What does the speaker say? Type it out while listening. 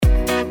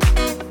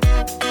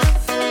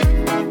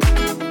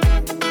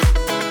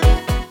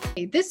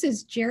this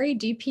is Jerry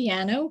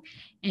DiPiano,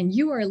 and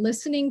you are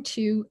listening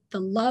to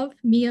the Love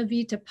Mia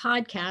Vita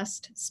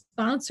podcast,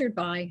 sponsored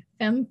by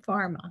Fem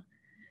Pharma.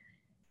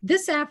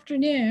 This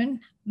afternoon,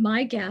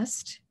 my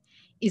guest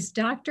is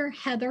Dr.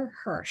 Heather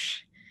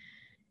Hirsch.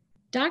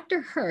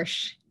 Dr.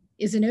 Hirsch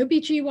is an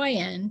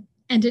OBGYN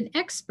and an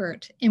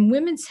expert in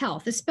women's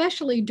health,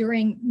 especially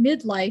during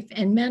midlife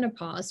and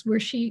menopause, where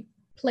she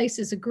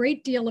places a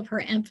great deal of her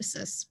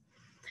emphasis.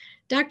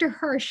 Dr.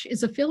 Hirsch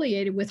is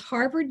affiliated with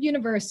Harvard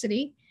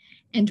University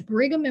and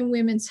Brigham and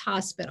Women's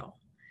Hospital.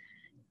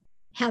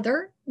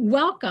 Heather,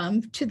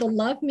 welcome to the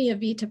Love Mia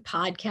Vita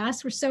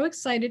podcast. We're so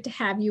excited to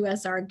have you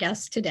as our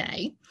guest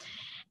today.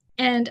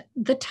 And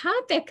the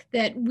topic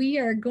that we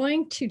are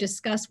going to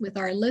discuss with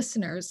our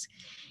listeners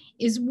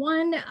is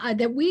one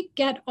that we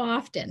get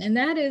often, and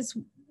that is,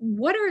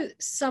 what are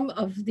some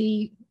of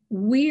the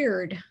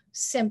weird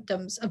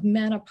symptoms of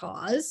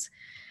menopause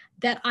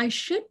that I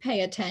should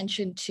pay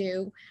attention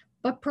to,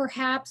 but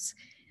perhaps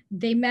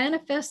they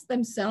manifest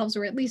themselves,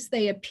 or at least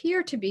they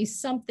appear to be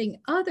something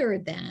other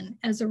than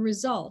as a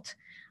result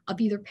of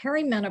either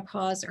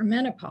perimenopause or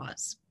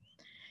menopause.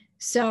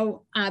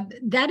 So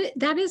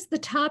that is the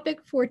topic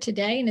for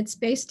today, and it's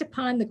based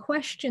upon the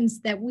questions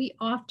that we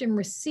often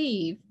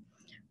receive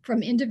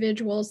from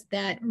individuals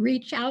that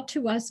reach out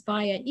to us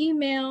via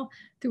email,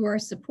 through our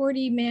support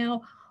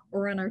email,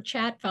 or on our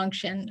chat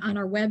function on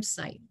our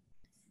website.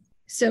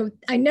 So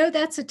I know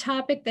that's a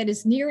topic that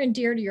is near and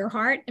dear to your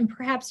heart, and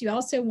perhaps you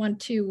also want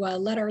to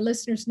let our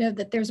listeners know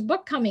that there's a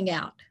book coming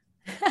out.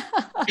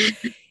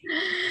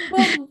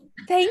 Well,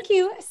 thank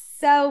you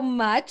so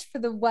much for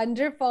the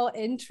wonderful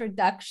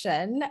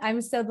introduction.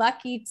 I'm so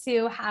lucky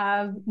to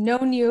have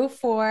known you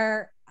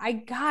for, I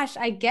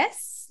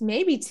guess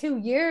maybe 2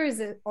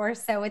 years or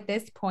so at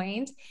this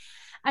point.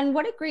 And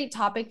what a great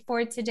topic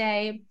for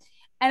today.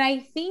 And I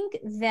think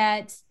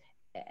that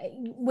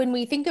when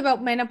we think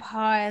about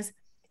menopause,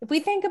 if we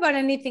think about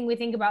anything, we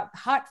think about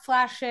hot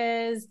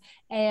flashes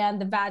and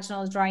the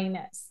vaginal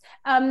dryness.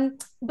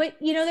 But,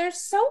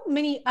 there's so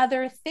many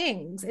other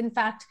things. In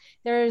fact,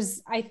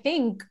 there's, I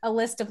think, a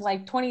list of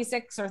like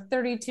 26 or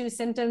 32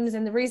 symptoms.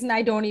 And the reason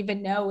I don't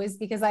even know is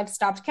because I've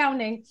stopped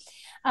counting,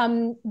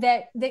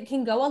 that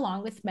can go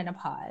along with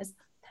menopause.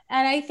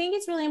 And I think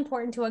it's really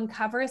important to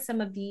uncover some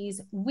of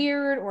these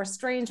weird or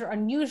strange or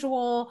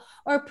unusual,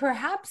 or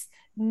perhaps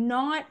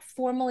not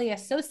formally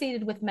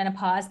associated with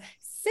menopause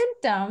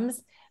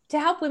symptoms, to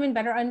help women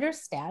better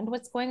understand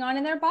what's going on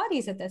in their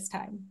bodies at this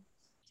time.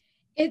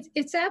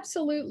 It's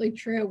absolutely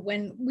true.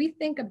 When we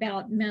think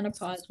about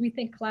menopause, we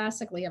think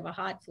classically of a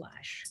hot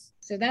flash.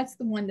 So that's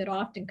the one that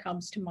often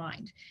comes to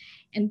mind.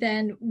 And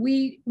then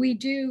we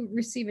do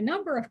receive a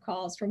number of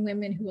calls from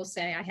women who will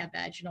say, I have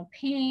vaginal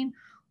pain,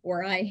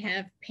 or I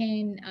have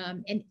pain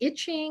and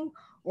itching,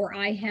 or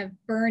I have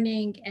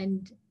burning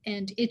and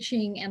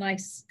itching, and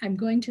I'm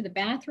going to the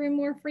bathroom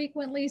more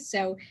frequently.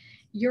 So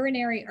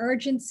urinary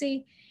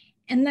urgency.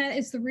 And that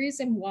is the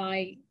reason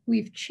why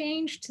we've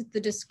changed the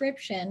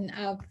description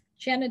of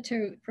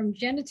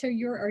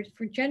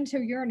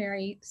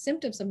genitourinary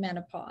symptoms of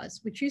menopause,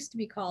 which used to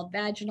be called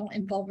vaginal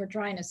and vulvar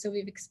dryness. So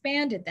we've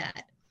expanded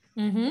that.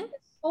 Mm-hmm. A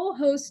whole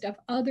host of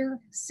other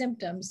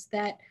symptoms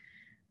that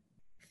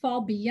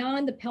fall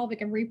beyond the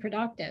pelvic and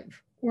reproductive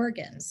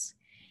organs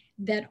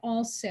that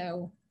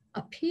also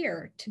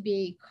appear to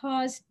be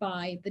caused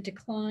by the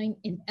decline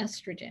in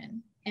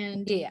estrogen.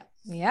 And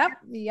Yep.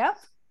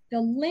 The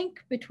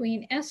link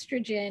between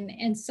estrogen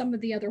and some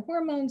of the other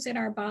hormones in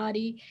our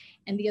body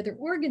and the other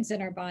organs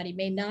in our body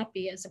may not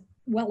be as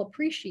well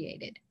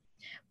appreciated.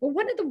 But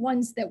one of the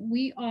ones that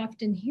we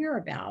often hear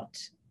about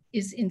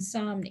is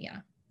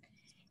insomnia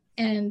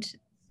and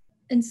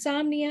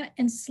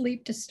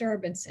sleep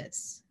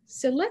disturbances.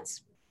 So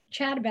let's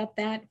chat about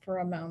that for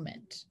a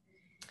moment.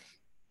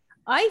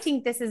 I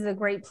think this is a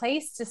great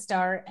place to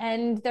start.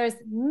 And there's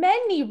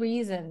many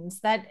reasons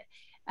that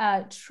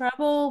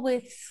trouble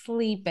with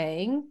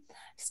sleeping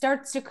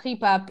starts to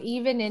creep up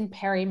even in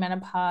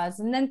perimenopause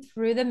and then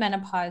through the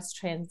menopause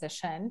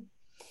transition.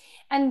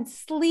 And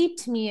sleep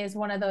to me is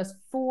one of those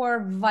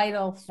 4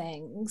 vital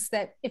things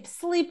that if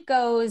sleep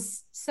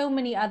goes, so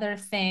many other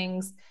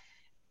things,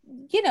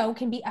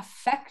 can be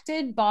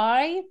affected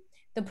by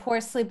the poor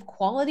sleep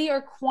quality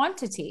or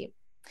quantity.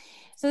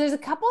 So there's a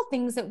couple of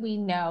things that we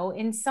know.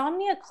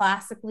 Insomnia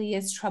classically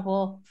is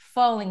trouble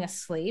falling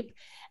asleep.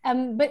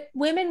 But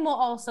women will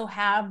also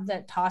have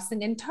the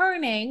tossing and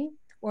turning,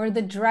 or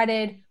the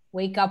dreaded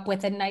wake up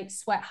with a night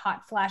sweat,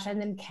 hot flash,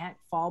 and then can't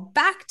fall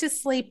back to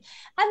sleep.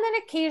 And then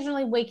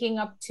occasionally waking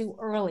up too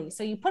early.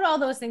 So you put all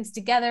those things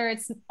together.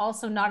 It's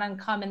also not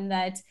uncommon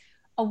that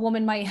a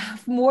woman might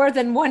have more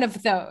than one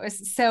of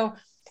those. So,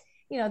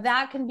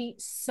 that can be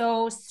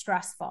so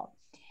stressful.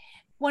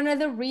 One of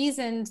the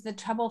reasons the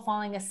trouble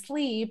falling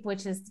asleep,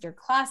 which is your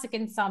classic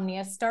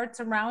insomnia, starts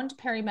around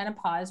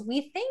perimenopause,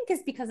 we think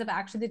is because of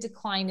actually the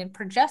decline in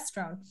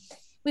progesterone,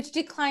 which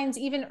declines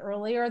even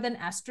earlier than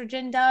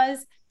estrogen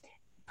does.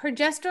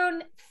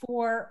 Progesterone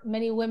for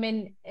many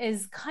women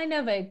is kind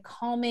of a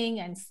calming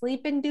and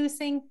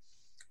sleep-inducing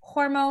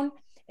hormone.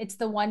 It's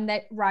the one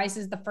that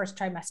rises the first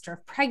trimester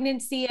of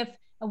pregnancy. If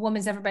a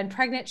woman's ever been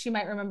pregnant, she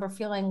might remember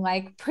feeling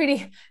like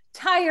pretty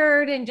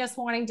tired and just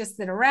wanting to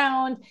sit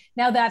around.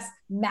 Now that's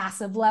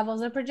massive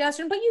levels of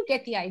progesterone, but you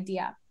get the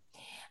idea.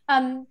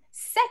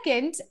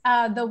 Second,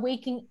 the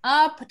waking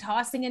up,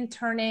 tossing and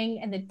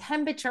turning, and the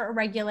temperature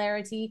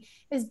irregularity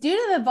is due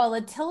to the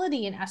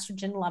volatility in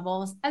estrogen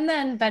levels, and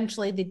then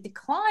eventually the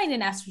decline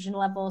in estrogen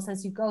levels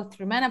as you go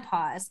through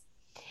menopause.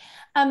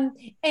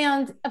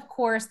 And of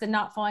course, the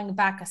not falling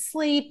back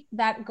asleep,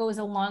 that goes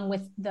along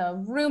with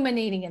the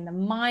ruminating in the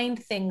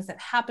mind, things that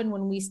happen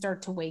when we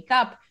start to wake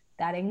up.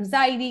 That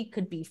anxiety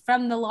could be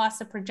from the loss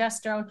of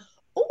progesterone,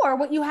 or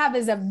what you have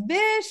is a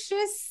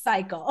vicious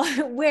cycle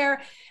where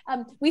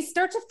we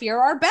start to fear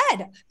our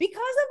bed because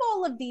of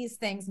all of these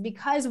things,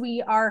 because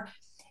we are,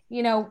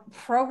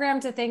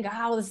 programmed to think,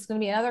 oh, this is going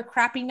to be another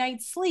crappy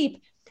night's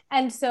sleep.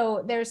 And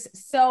so there's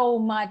so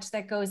much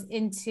that goes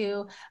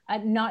into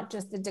not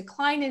just the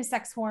decline in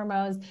sex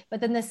hormones, but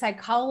then the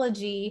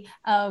psychology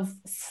of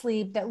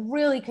sleep that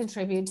really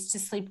contributes to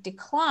sleep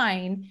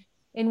decline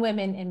in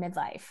women in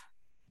midlife.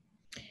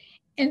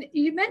 And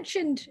you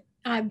mentioned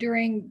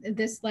during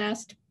this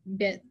last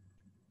bit,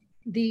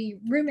 the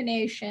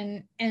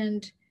rumination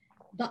and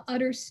the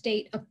utter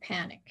state of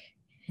panic.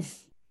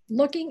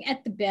 Looking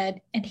at the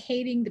bed and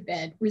hating the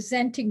bed,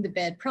 resenting the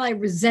bed, probably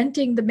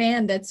resenting the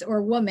man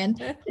or woman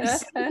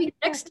that's sitting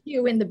next to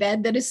you in the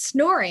bed that is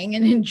snoring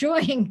and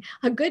enjoying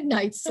a good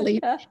night's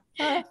sleep.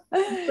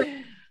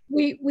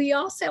 We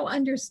also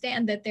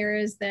understand that there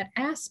is that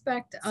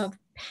aspect of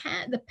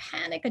the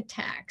panic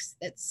attacks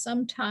that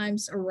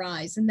sometimes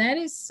arise. And that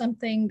is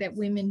something that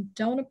women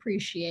don't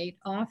appreciate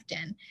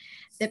often,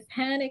 that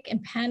panic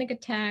and panic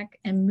attack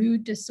and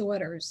mood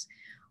disorders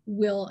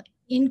will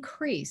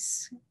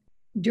increase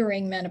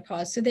during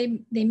menopause. So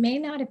they may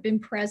not have been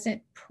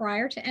present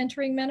prior to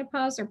entering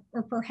menopause,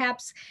 or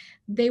perhaps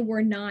they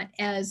were not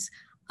as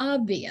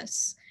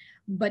obvious.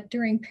 But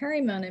during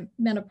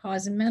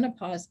perimenopause and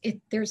menopause,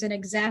 there's an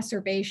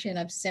exacerbation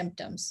of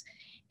symptoms.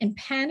 And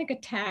panic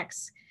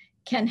attacks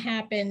can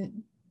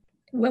happen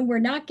when we're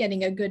not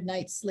getting a good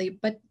night's sleep,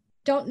 but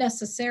don't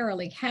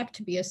necessarily have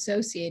to be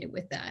associated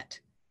with that.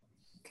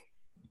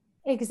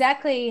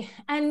 Exactly.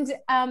 And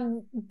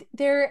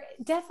there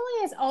definitely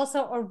is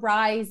also a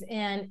rise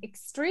in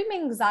extreme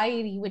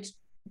anxiety, which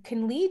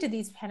can lead to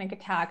these panic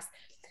attacks.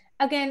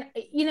 Again,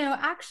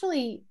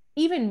 actually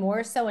even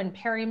more so in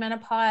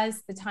perimenopause,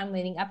 the time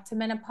leading up to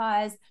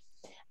menopause.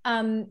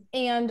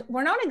 And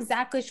we're not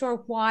exactly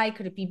sure why.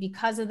 Could it be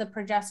because of the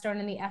progesterone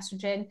and the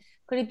estrogen?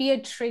 Could it be a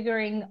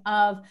triggering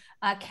of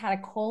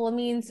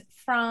catecholamines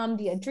from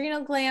the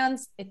adrenal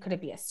glands? Could it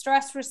be a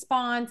stress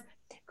response?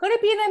 Could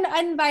it be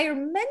an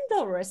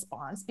environmental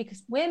response?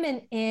 Because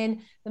women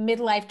in the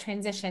midlife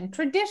transition,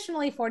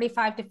 traditionally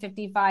 45 to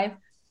 55,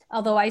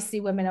 although I see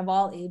women of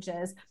all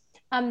ages,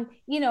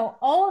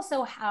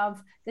 also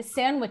have the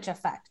sandwich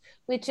effect,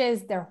 which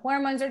is their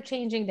hormones are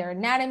changing, their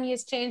anatomy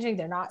is changing,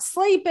 they're not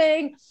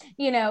sleeping,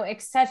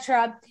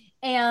 etc.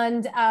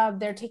 And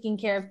they're taking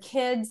care of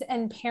kids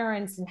and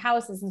parents and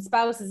houses and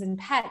spouses and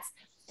pets.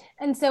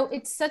 And so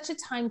it's such a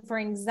time for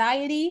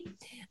anxiety.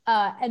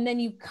 And then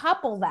you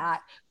couple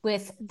that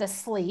with the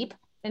sleep.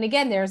 And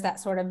again, there's that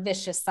sort of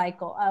vicious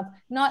cycle of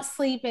not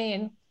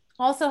sleeping,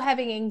 also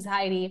having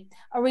anxiety,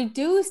 a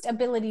reduced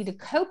ability to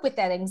cope with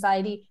that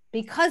anxiety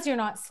because you're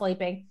not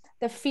sleeping,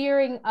 the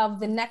fearing of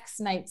the next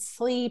night's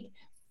sleep,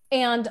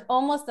 and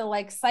almost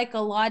a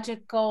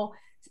psychological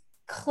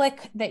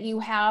click that you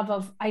have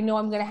of, I know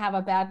I'm going to have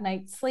a bad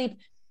night's sleep,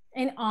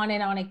 and on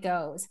it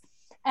goes.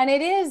 And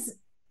it is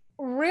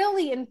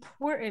really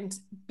important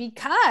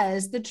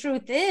because the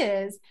truth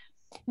is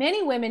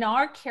many women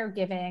are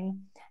caregiving,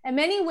 and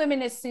many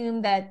women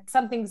assume that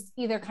something's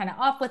either kind of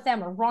off with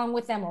them or wrong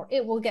with them, or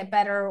it will get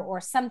better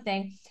or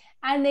something.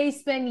 And they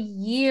spend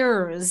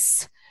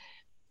years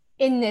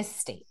in this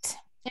state.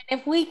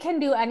 And if we can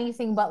do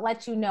anything but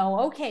let you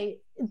know, okay,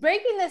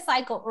 breaking the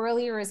cycle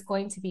earlier is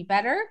going to be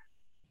better,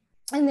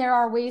 and there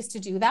are ways to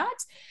do that.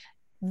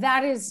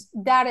 That is,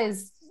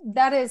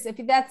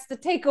 if that's the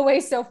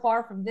takeaway so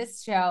far from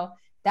this show,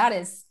 that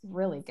is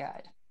really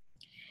good.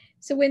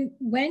 So when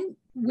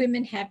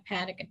women have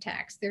panic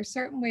attacks, there are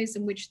certain ways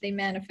in which they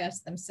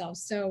manifest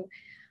themselves. So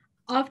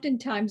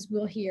oftentimes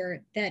we'll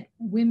hear that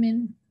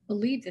women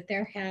believe that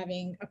they're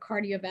having a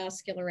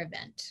cardiovascular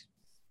event,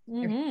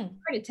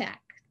 heart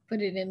attack, put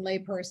it in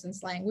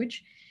layperson's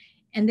language,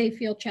 and they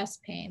feel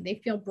chest pain,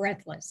 they feel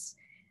breathless.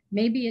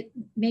 Maybe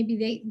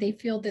they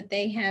feel that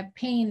they have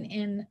pain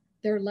in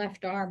their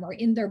left arm or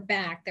in their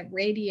back that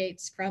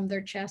radiates from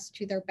their chest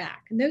to their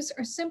back. And those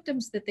are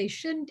symptoms that they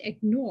shouldn't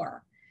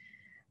ignore.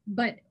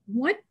 But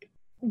what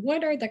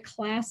are the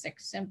classic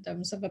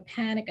symptoms of a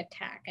panic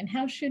attack, and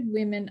how should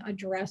women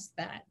address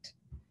that?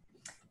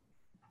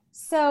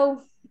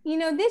 So,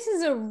 this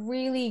is a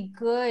really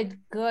good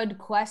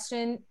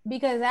question,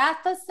 because at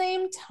the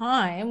same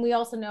time, we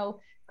also know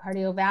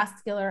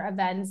cardiovascular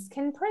events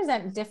can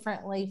present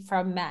differently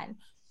from men.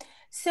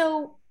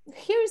 So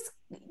here's,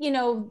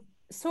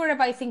 sort of,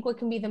 I think, what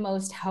can be the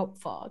most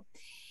helpful.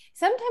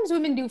 sometimes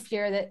women do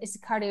fear that it's a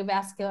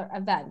cardiovascular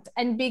event.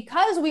 And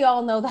because we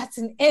all know that's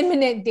an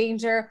imminent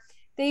danger,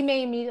 they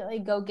may immediately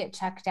go get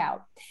checked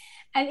out.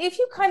 And if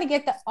you kind of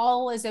get that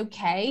all is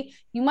okay,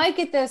 you might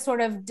get the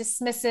sort of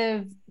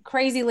dismissive,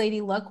 crazy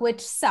lady look, which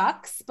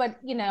sucks, but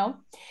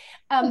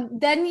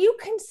then you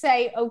can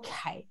say,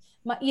 okay,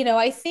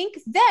 I think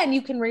then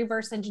you can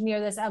reverse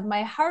engineer this of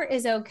my heart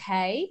is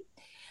okay.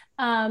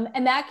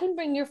 And that can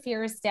bring your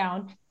fears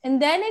down.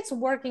 And then it's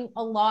working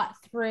a lot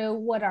through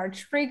what are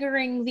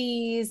triggering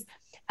these,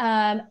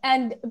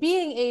 and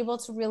being able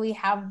to really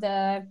have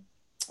the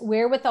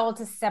wherewithal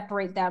to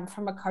separate them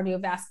from a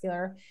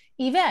cardiovascular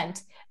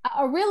event.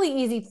 A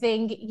really easy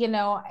thing,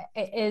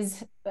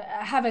 is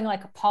having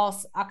like a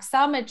pulse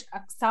oximetry,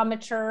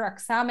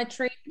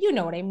 you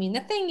know what I mean, the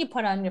thing you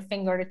put on your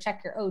finger to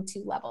check your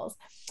O2 levels.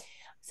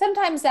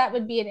 Sometimes that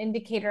would be an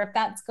indicator. If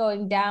that's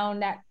going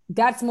down,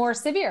 that's more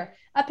severe.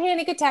 A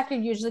panic attack, you're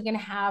usually going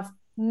to have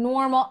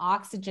normal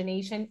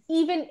oxygenation,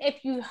 even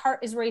if your heart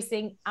is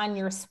racing and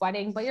you're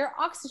sweating, but your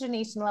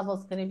oxygenation level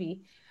is going to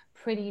be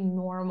pretty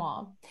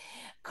normal.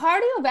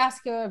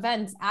 Cardiovascular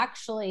events,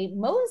 actually,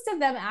 most of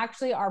them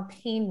actually are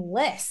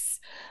painless,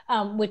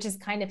 which is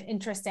kind of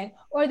interesting,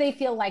 or they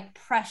feel like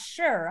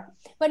pressure,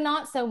 but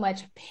not so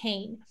much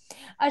pain.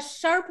 A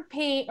sharp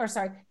pain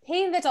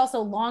that's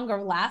also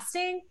longer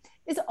lasting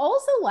is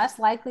also less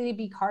likely to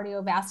be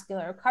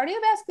cardiovascular.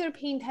 Cardiovascular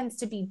pain tends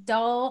to be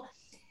dull,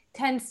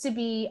 tends to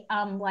be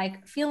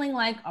like feeling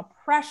like a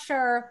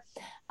pressure,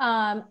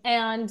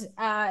 and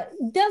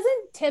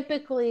doesn't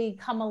typically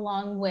come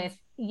along with,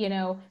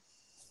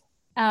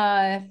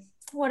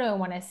 what do I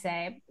want to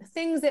say?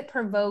 Things that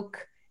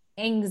provoke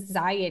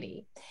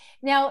anxiety.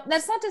 Now,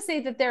 that's not to say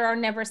that there are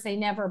never say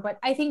never, but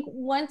I think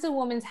once a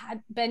woman's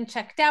had been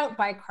checked out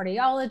by a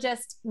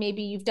cardiologist,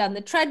 maybe you've done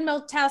the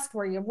treadmill test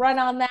where you run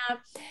on that,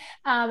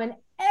 and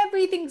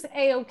everything's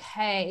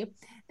a-okay.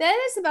 Then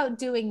it's about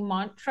doing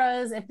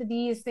mantras if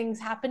these things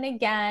happen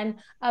again,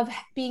 of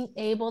being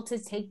able to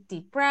take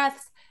deep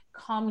breaths,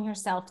 calm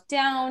yourself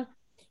down,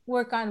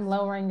 work on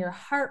lowering your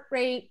heart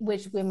rate,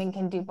 which women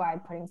can do by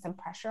putting some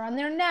pressure on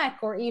their neck,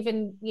 or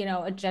even,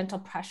 a gentle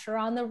pressure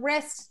on the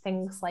wrist,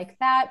 things like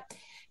that.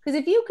 Because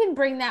if you can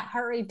bring that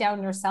heart rate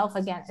down yourself,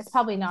 again, it's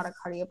probably not a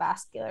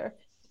cardiovascular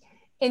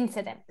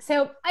incident.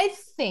 So I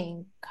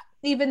think,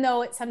 even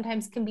though it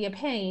sometimes can be a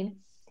pain,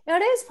 it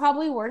is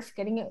probably worth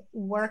getting it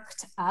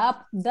worked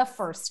up the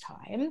first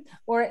time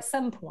or at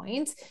some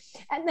point.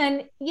 And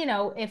then,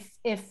 if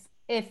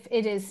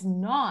it is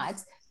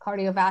not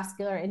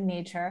cardiovascular in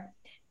nature,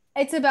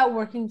 it's about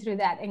working through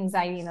that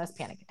anxiety and those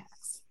panic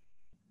attacks.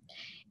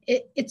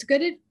 It's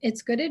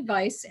good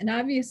advice. And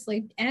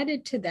obviously,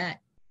 added to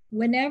that,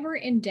 whenever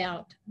in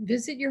doubt,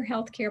 visit your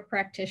healthcare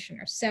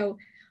practitioner. So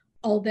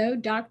although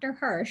Dr.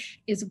 Hirsch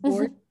is a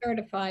board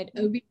certified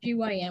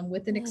OBGYN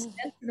with an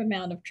extensive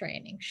amount of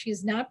training,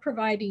 she's not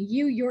providing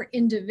you your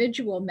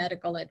individual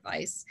medical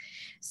advice.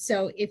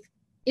 So if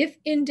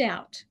in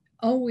doubt,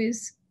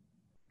 always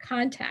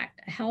contact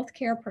a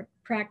healthcare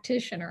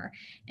practitioner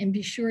and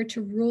be sure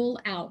to rule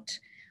out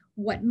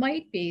what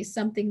might be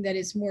something that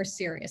is more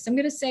serious. I'm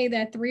going to say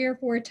that 3 or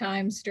 4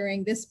 times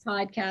during this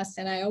podcast,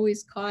 and I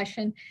always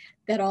caution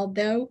that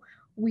although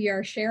we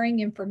are sharing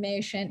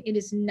information, it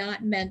is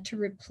not meant to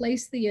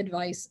replace the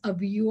advice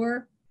of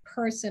your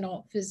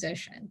personal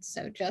physician.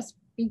 So just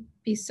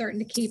be certain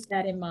to keep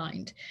that in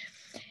mind.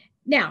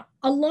 Now,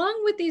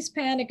 along with these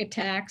panic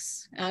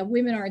attacks,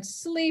 women aren't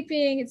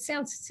sleeping. It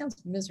sounds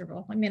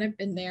miserable. I mean, I've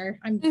been there.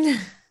 I'm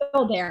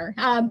still there.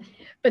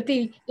 But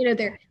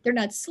they're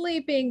not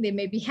sleeping. They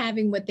may be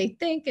having what they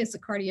think is a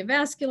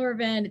cardiovascular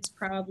event. It's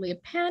probably a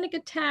panic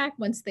attack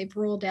once they've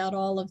ruled out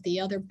all of the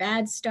other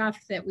bad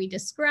stuff that we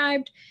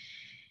described.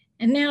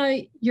 And now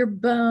your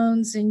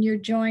bones and your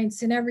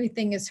joints and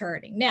everything is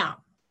hurting. Now,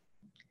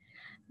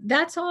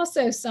 that's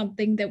also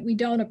something that we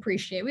don't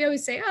appreciate. We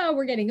always say, oh,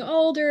 we're getting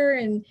older,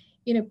 and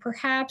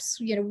perhaps,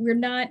 we're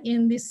not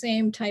in the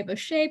same type of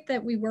shape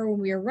that we were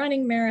when we were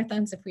running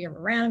marathons, if we ever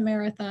ran a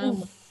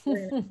marathon,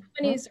 we're in our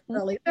 20s,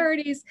 early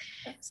 30s.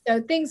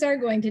 So things are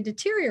going to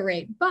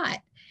deteriorate, but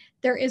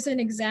there is an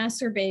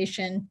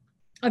exacerbation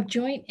of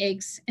joint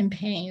aches and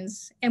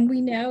pains. And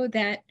we know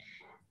that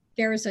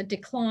there is a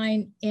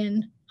decline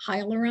in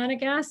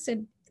hyaluronic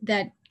acid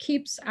that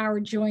keeps our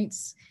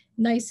joints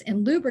nice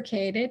and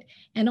lubricated,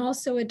 and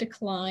also a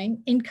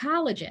decline in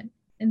collagen.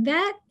 And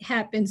that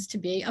happens to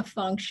be a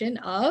function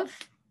of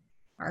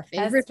our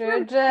favorite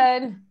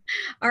estrogen,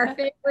 our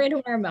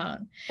favorite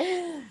hormone.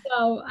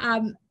 So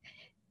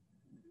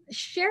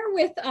share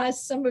with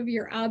us some of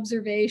your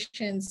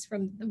observations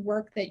from the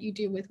work that you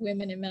do with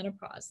women in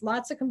menopause.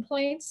 Lots of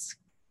complaints?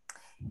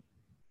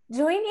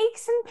 Joint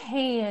aches and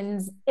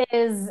pains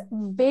is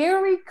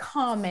very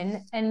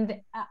common. And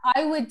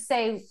I would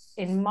say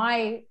in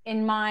my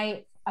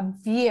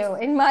view,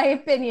 in my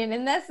opinion,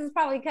 and this is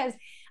probably because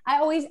I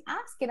always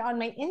ask it on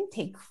my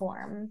intake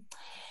form.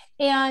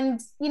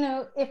 And,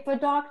 if a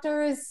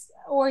doctor's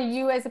or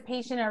you as a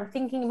patient are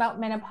thinking about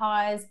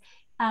menopause,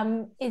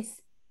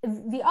 it's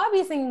the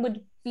obvious thing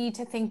would be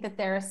to think that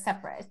they're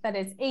separate, that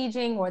it's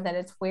aging or that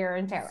it's wear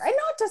and tear. And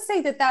not to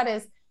say that that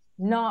is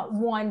not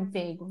one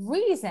big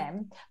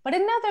reason, but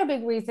another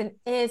big reason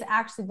is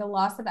actually the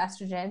loss of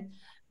estrogen,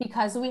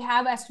 because we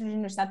have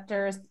estrogen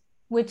receptors,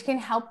 which can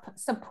help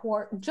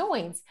support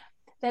joints,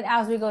 that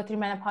as we go through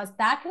menopause,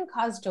 that can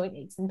cause joint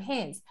aches and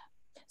pains.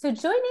 So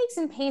joint aches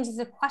and pains is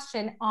a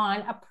question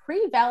on a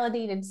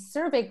pre-validated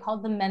survey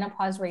called the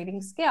Menopause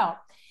Rating Scale.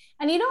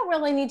 And you don't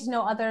really need to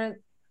know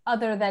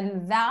other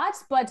than that,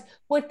 but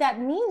what that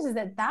means is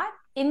that that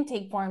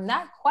intake form,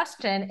 that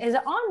question, is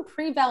on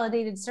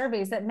pre-validated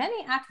surveys that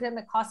many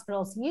academic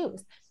hospitals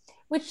use,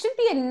 which should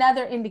be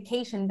another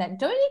indication that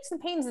joint aches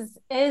and pains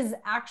is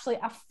actually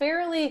a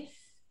fairly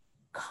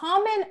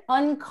common,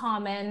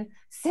 uncommon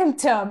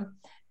symptom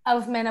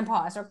of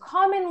menopause, or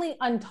commonly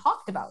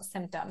untalked about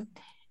symptom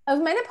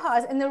of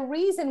menopause. And the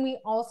reason we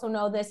also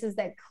know this is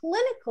that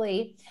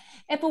clinically,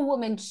 if a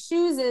woman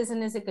chooses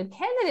and is a good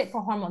candidate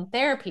for hormone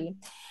therapy,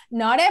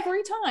 not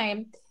every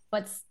time,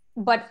 but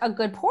a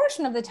good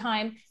portion of the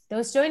time,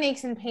 those joint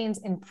aches and pains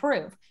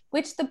improve,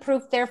 which the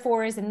proof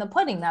therefore is in the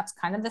pudding. That's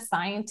kind of the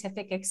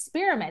scientific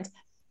experiment.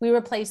 We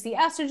replace the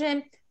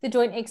estrogen, the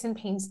joint aches and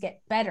pains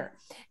get better.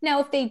 Now,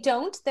 if they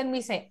don't, then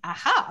we say,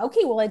 aha,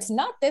 okay, well, it's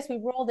not this,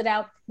 we rolled it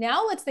out.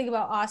 Now let's think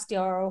about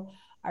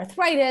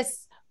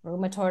osteoarthritis,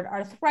 rheumatoid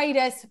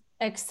arthritis,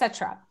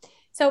 etc.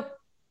 So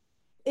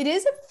it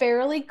is a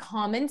fairly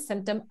common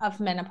symptom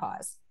of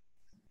menopause.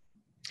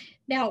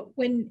 Now,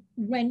 when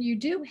you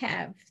do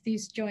have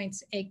these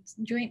joint aches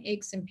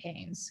and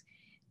pains,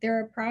 there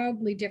are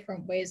probably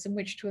different ways in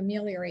which to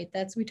ameliorate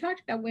that. So we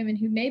talked about women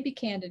who may be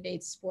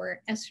candidates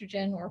for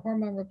estrogen or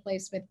hormone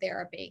replacement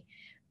therapy,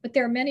 but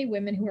there are many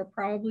women who are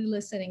probably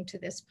listening to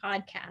this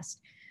podcast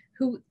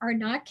who are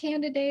not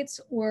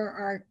candidates or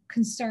are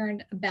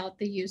concerned about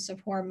the use of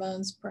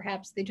hormones.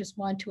 Perhaps they just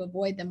want to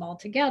avoid them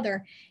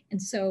altogether.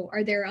 And so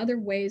are there other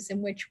ways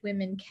in which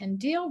women can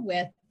deal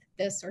with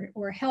this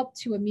or help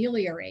to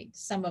ameliorate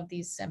some of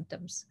these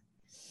symptoms?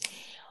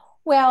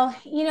 Well,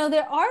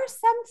 there are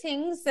some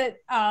things that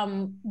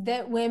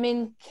that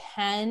women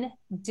can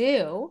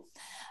do.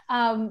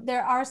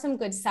 There are some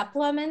good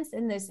supplements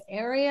in this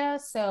area.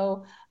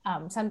 So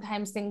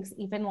sometimes things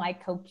even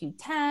like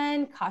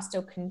CoQ10,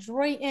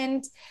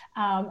 costochondroitin,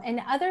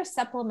 and other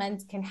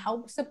supplements can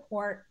help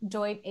support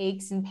joint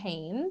aches and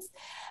pains.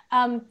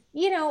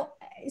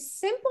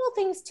 Simple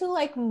things too,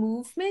 like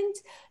movement,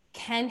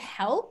 can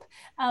help.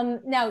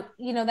 Now,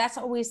 that's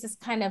always this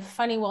kind of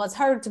funny, well, it's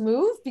hard to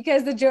move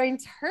because the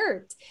joints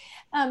hurt.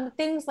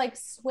 Things like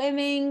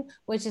swimming,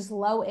 which is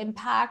low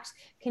impact,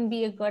 can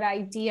be a good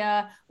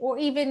idea, or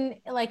even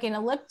like an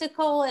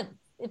elliptical,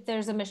 if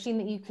there's a machine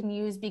that you can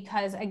use,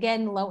 because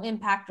again, low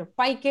impact, or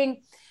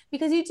biking,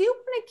 because you do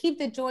want to keep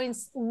the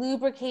joints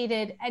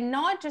lubricated and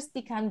not just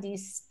become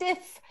these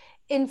stiff,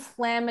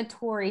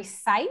 inflammatory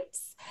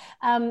sites.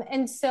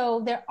 And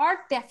so there are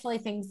definitely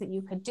things that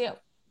you could do.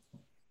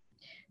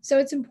 So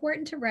it's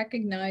important to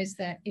recognize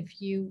that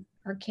if you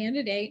are a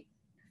candidate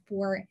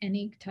for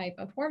any type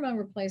of hormone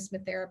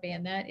replacement therapy,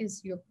 and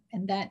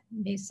that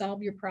may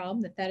solve your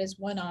problem, that is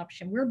one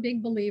option. We're a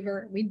big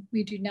believer.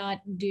 We do not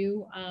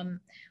do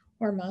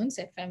hormones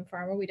at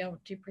FemPharma. We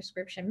don't do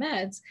prescription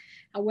meds.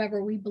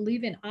 However, we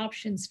believe in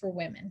options for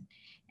women.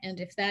 And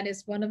if that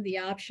is one of the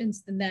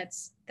options, then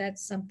that's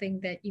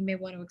something that you may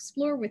want to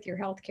explore with your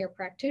healthcare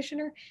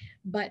practitioner.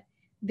 But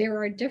there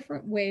are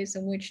different ways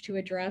in which to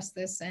address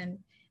this. And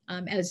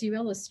as you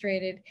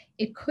illustrated,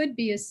 it could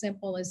be as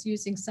simple as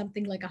using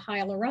something like a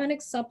hyaluronic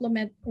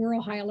supplement,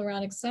 oral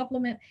hyaluronic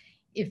supplement.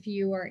 If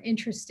you are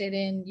interested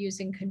in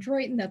using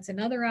chondroitin, that's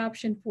another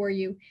option for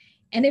you.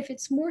 And if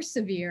it's more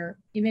severe,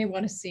 you may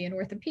want to see an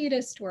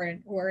orthopedist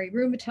or a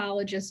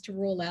rheumatologist to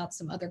rule out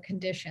some other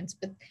conditions.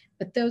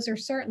 But those are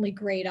certainly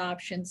great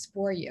options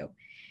for you.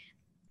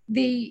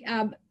 The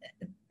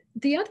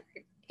other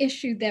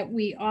issue that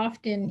we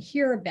often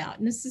hear about,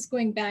 and this is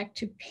going back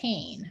to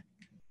pain,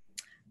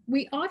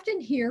 we often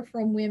hear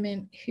from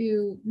women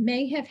who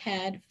may have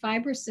had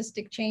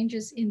fibrocystic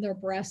changes in their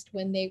breast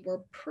when they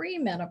were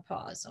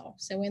premenopausal,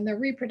 so in their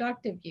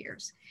reproductive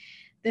years,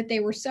 that they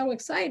were so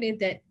excited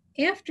that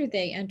after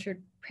they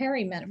entered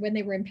when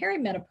they were in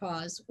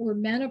perimenopause or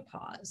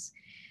menopause,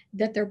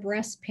 that their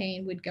breast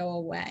pain would go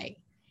away.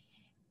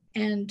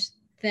 And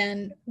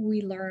then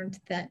we learned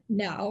that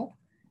no,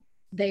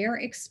 they are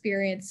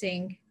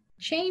experiencing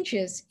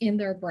changes in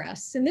their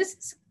breasts. And this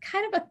is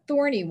kind of a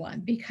thorny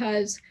one,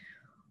 because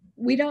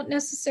we don't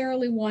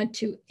necessarily want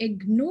to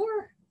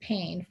ignore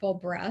painful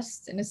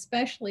breasts, and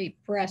especially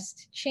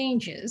breast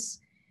changes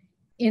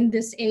in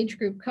this age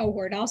group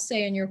cohort. I'll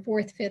say in your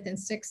 4th, 5th, and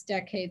 6th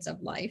decades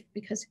of life,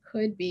 because it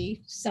could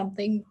be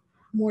something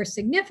more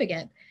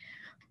significant.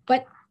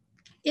 But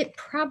it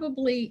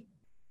probably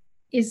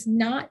is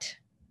not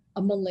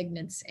a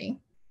malignancy.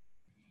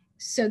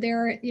 So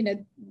there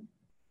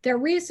are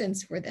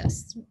reasons for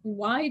this.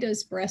 Why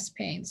does breast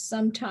pain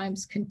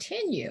sometimes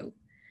continue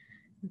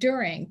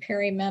during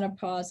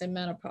perimenopause and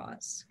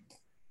menopause?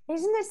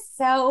 Isn't it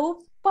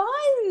so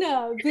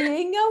fun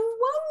being a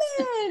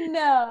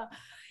woman?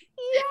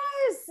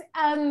 Yes,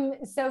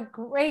 So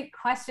great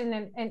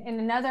question, and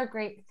another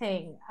great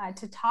thing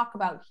to talk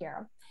about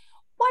here.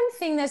 One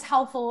thing that's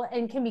helpful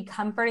and can be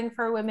comforting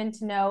for women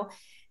to know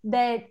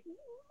that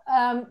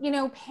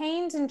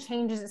pains and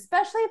changes,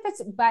 especially if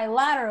it's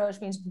bilateral,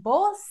 which means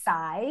both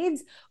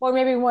sides, or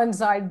maybe one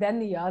side then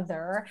the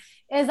other,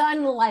 is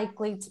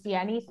unlikely to be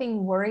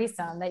anything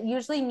worrisome. That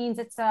usually means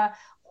it's a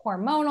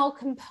hormonal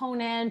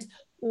component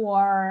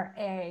or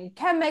a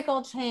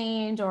chemical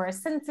change or a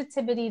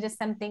sensitivity to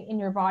something in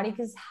your body,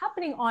 because it's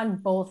happening on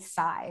both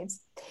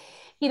sides.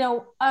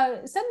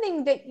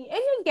 Something that,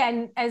 and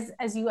again,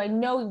 as you, I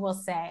know you will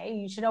say,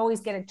 you should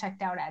always get it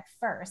checked out at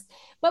first,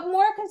 but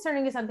more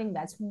concerning is something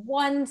that's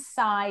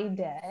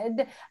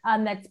one-sided,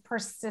 that's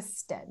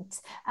persistent,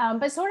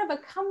 but sort of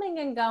a coming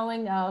and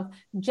going of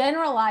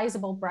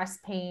generalizable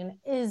breast pain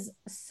is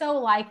so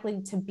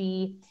likely to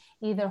be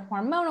either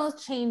hormonal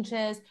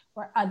changes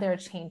or other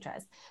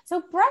changes.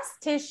 So breast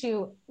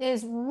tissue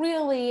is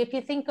really, if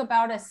you think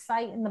about a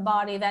site in the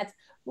body that's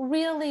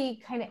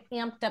really kind of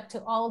amped up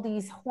to all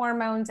these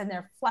hormones and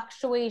their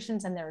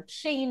fluctuations and their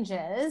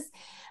changes,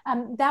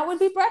 that would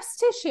be breast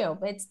tissue.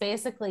 It's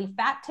basically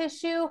fat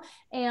tissue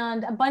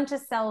and a bunch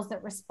of cells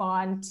that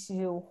respond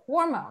to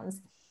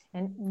hormones.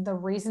 And the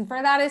reason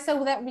for that is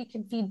so that we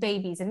can feed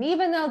babies. And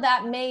even though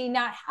that may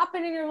not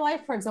happen in your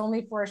life, or it's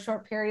only for a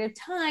short period of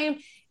time,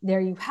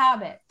 there you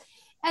have it.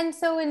 And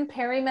so in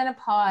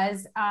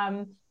perimenopause,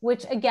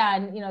 which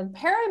again,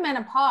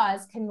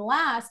 perimenopause can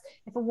last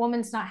if a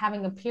woman's not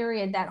having a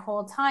period that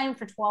whole time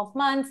for 12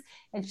 months,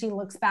 and she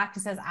looks back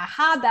and says,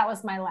 aha, that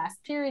was my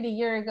last period a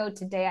year ago.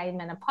 Today I am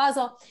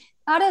menopausal.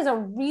 That is a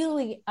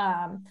really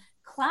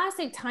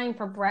classic time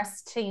for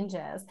breast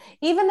changes.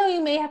 Even though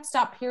you may have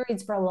stopped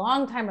periods for a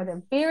long time, or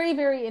they're very,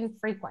 very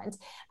infrequent,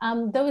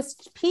 those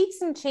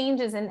peaks and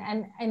changes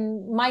and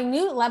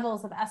minute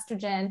levels of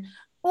estrogen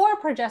or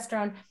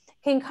progesterone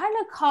can kind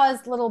of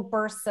cause little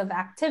bursts of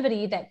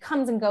activity that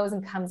comes and goes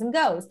and comes and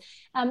goes.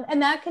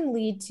 And that can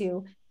lead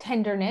to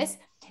tenderness,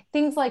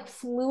 things like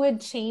fluid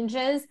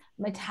changes,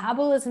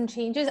 metabolism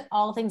changes,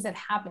 all things that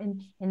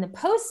happen in the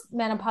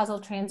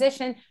post-menopausal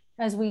transition.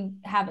 As we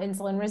have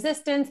insulin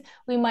resistance,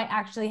 we might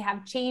actually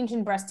have change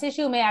in breast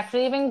tissue, may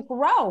actually even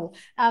grow.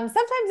 Sometimes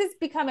it's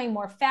becoming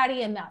more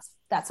fatty, and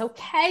that's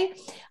okay.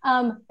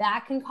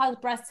 That can cause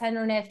breast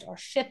tenderness or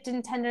shift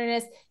in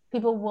tenderness.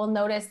 People will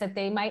notice that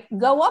they might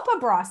go up a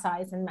bra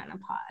size in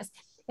menopause.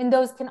 And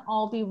those can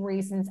all be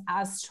reasons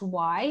as to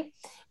why.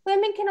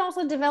 Women can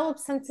also develop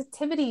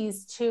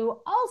sensitivities to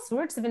all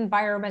sorts of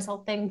environmental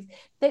things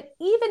that,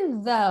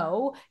 even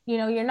though,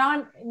 you're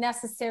not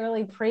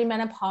necessarily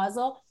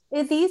premenopausal,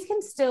 these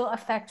can still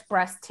affect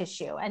breast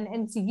tissue. And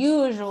it's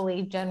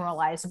usually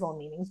generalizable,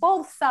 meaning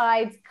both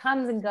sides,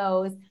 comes and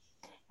goes.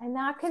 And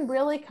that can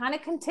really kind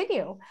of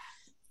continue.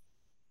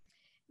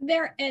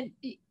 And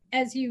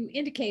as you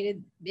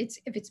indicated, if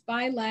it's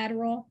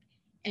bilateral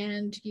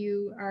and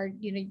you are,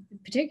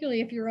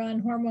 particularly if you're on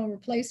hormone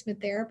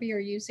replacement therapy or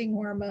using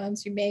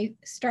hormones, you may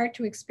start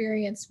to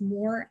experience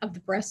more of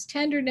the breast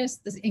tenderness,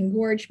 the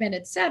engorgement,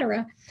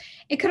 etc.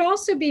 It could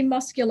also be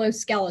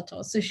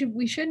musculoskeletal. So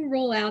we shouldn't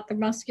rule out the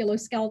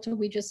musculoskeletal.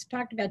 We just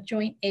talked about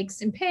joint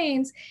aches and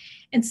pains.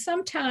 And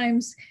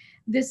sometimes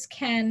this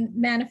can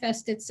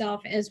manifest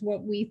itself as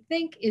what we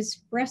think is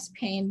breast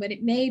pain, but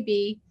it may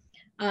be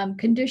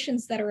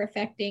conditions that are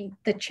affecting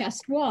the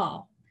chest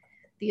wall,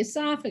 the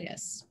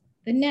esophagus,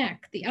 the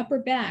neck, the upper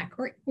back,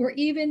 or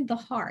even the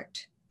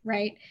heart,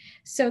 right?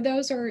 So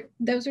those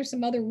are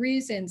some other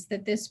reasons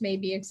that this may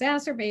be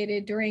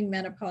exacerbated during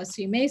menopause.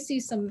 So you may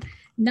see some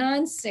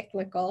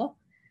non-cyclical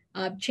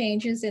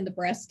changes in the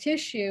breast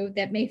tissue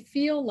that may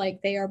feel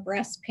like they are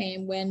breast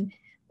pain when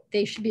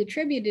they should be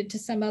attributed to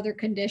some other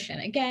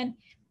condition. Again,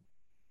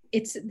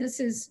 this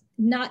is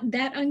not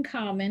that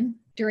uncommon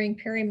during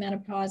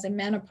perimenopause and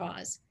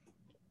menopause.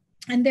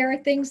 And there are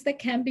things that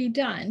can be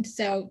done.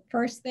 So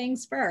first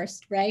things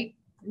first, right?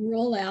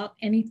 Rule out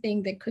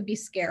anything that could be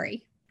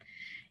scary.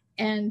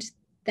 And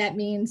that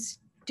means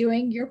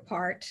doing your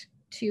part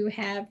to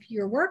have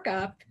your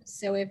workup.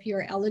 So if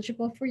you're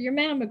eligible for your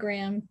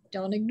mammogram,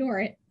 don't ignore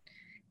it.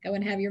 Go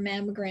and have your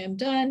mammogram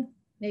done.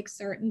 Make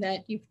certain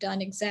that you've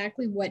done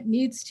exactly what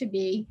needs to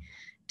be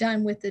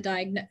done with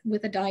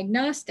a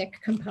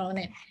diagnostic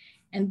component.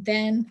 And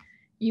then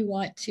you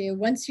want to,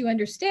 once you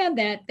understand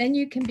that, then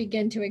you can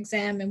begin to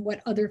examine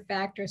what other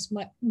factors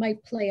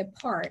might play a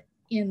part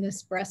in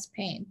this breast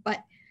pain.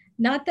 But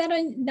not that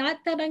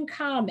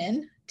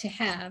uncommon to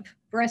have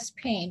breast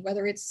pain,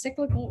 whether it's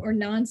cyclical or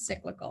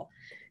non-cyclical,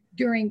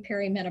 during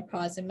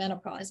perimenopause and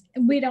menopause.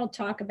 And we don't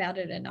talk about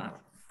it enough.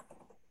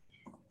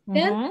 Mm-hmm.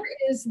 Then there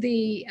is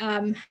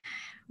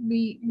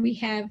we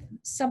have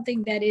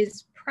something that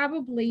is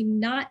probably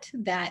not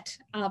that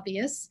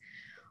obvious,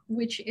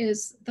 which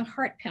is the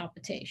heart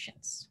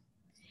palpitations.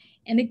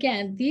 And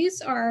again,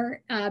 these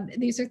are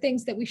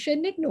things that we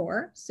shouldn't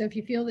ignore. So if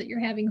you feel that you're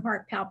having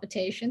heart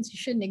palpitations, you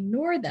shouldn't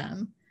ignore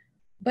them.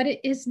 But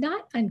it is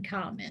not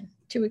uncommon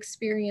to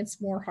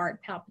experience more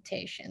heart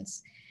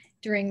palpitations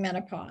during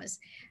menopause.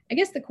 I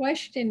guess the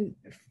question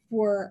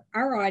for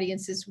our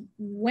audience is,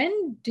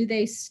 when do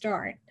they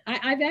start?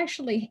 I've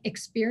actually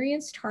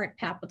experienced heart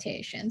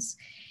palpitations,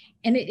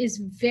 and it is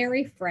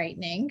very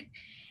frightening.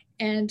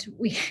 And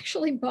we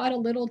actually bought a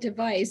little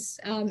device.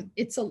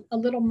 It's a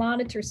little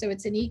monitor. So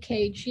it's an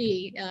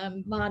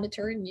EKG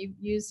monitor, and you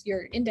use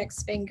your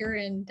index finger,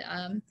 and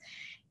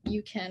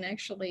you can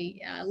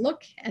actually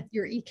look at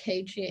your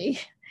EKG.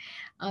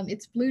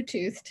 It's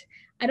Bluetoothed.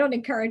 I don't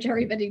encourage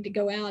everybody to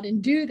go out and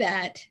do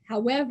that.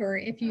 However,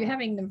 if you're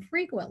having them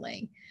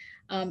frequently,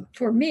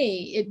 for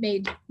me, it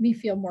made me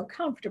feel more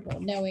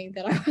comfortable knowing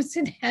that I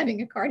wasn't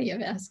having a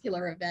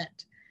cardiovascular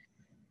event.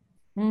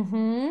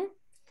 Mm-hmm.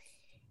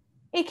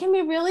 It can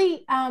be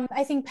really,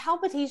 I think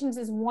palpitations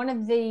is one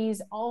of these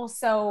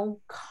also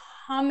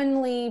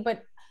commonly,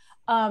 but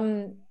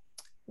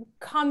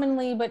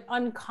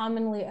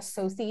uncommonly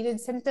associated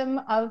symptom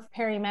of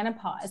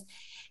perimenopause.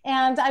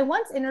 And I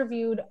once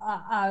interviewed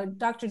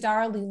Dr.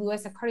 Dara Lee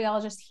Lewis, a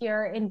cardiologist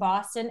here in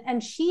Boston,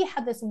 and she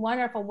had this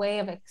wonderful way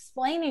of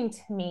explaining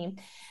to me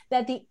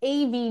that the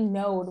AV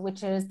node,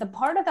 which is the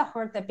part of the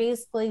heart that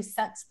basically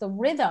sets the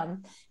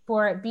rhythm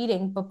for it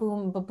beating,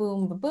 ba-boom,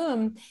 ba-boom,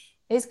 ba-boom,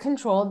 is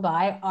controlled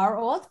by our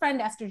old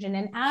friend estrogen.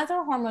 And as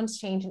our hormones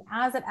change and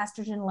as that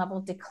estrogen level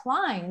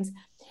declines,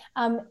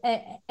 and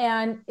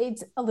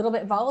it's a little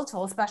bit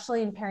volatile,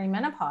 especially in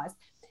perimenopause,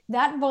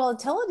 that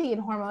volatility in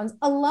hormones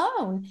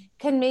alone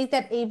can make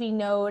that AV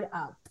node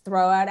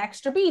throw out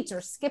extra beats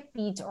or skip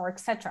beats or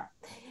etc.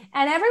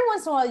 And every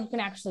once in a while, you can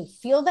actually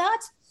feel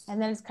that.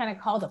 And then it's kind of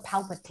called a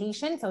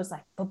palpitation. So it's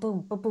like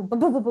ba-boom, ba-boom,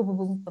 ba-boom, ba-boom,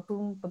 ba-boom,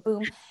 ba-boom,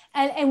 ba-boom.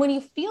 And when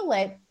you feel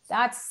it,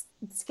 that's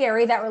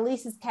scary. That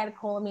releases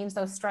catecholamines,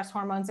 those stress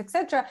hormones,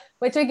 etc.,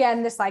 which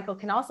again, the cycle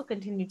can also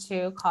continue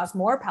to cause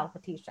more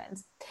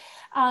palpitations.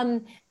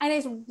 And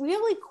it's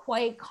really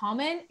quite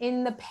common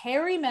in the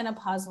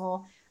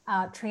perimenopausal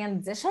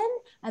transition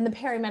and the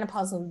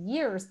perimenopausal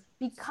years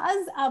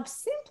because of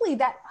simply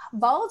that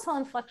volatile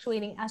and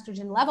fluctuating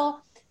estrogen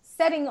level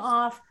setting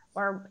off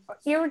or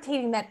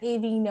irritating that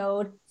AV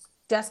node,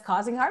 just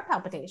causing heart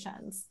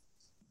palpitations.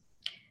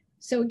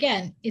 So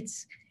again,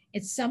 it's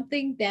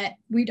something that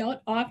we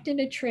don't often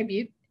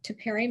attribute to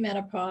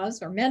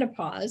perimenopause or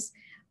menopause,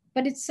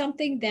 but it's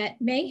something that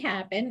may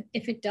happen.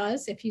 If it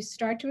does, if you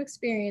start to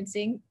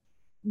experiencing,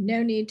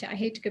 no need to, I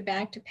hate to go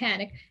back to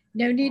panic,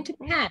 no need to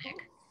panic.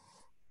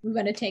 We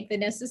want to take the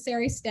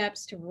necessary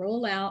steps to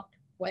rule out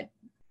what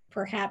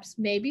perhaps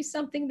may be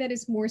something that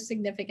is more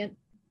significant,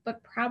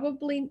 but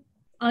probably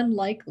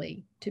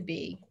unlikely to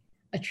be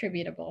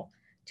attributable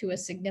to a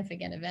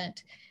significant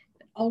event.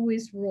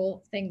 Always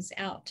rule things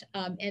out.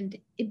 And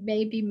it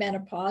may be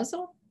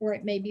menopausal, or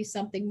it may be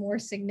something more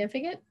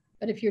significant,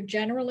 but if you're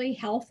generally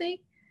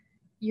healthy,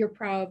 you're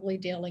probably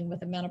dealing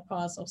with a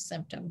menopausal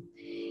symptom.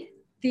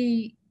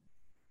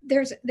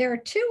 There are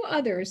two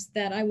others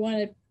that I want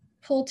to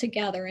pull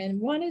together, and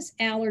one is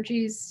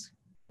allergies,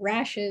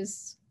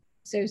 rashes.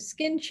 So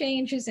skin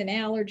changes and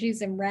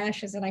allergies and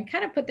rashes, and I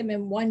kind of put them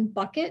in one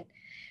bucket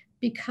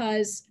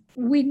because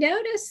we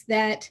notice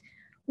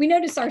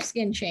our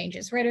skin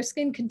changes, right? Our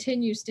skin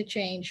continues to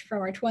change from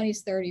our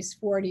 20s, 30s,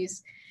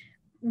 40s.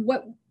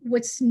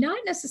 What's not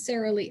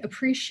necessarily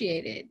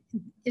appreciated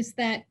is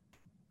that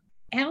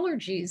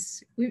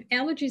allergies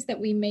that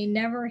we may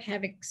never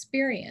have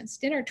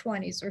experienced in our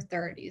 20s or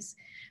 30s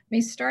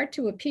may start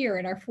to appear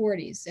in our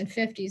 40s and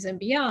 50s and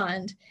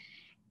beyond.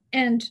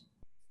 And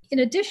in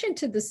addition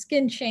to the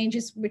skin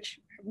changes, which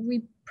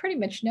we pretty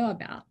much know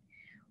about,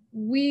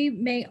 we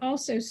may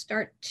also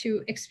start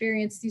to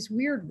experience these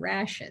weird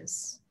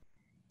rashes.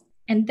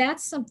 And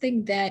that's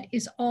something that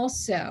is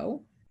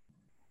also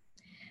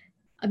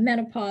a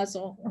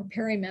menopausal or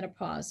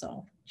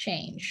perimenopausal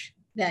change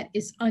that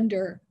is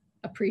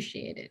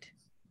underappreciated.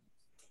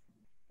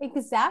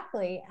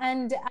 Exactly.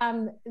 And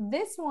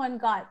this one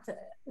got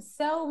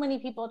so many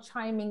people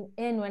chiming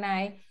in when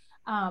I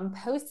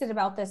posted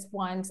about this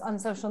once on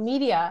social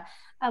media,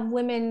 of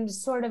women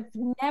sort of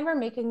never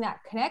making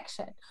that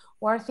connection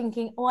or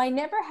thinking, oh, I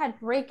never had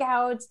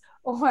breakouts,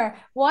 or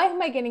why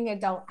am I getting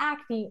adult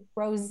acne,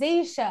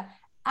 rosacea,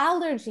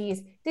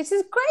 allergies? This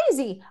is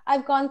crazy.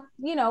 I've gone,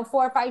 4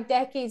 or 5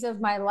 decades of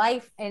my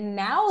life, and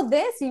now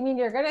this, you mean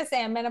you're going to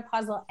say I'm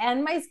menopausal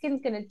and my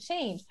skin's going to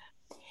change?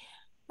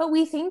 But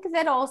we think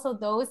that also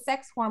those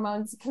sex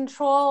hormones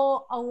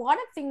control a lot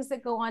of things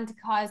that go on to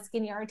cause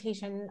skin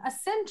irritation,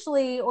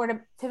 essentially, or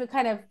to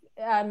kind of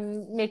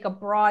make a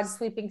broad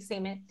sweeping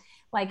statement,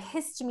 like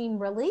histamine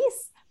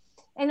release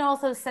and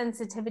also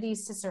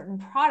sensitivities to certain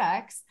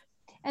products.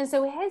 And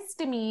so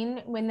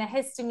histamine, when the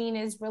histamine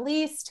is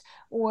released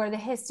or the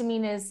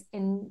histamine is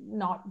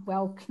not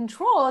well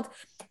controlled,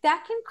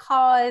 that can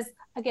cause,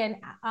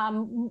 again,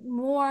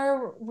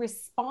 more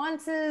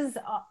responses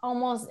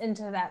almost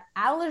into that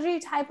allergy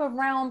type of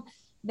realm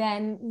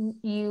than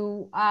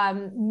you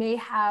may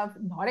have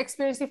not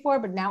experienced before,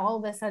 but now all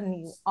of a sudden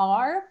you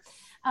are.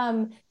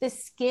 The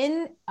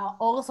skin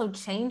also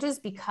changes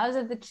because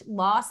of the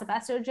loss of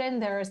estrogen.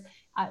 There's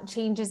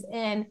changes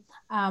in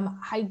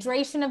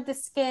hydration of the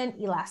skin,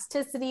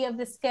 elasticity of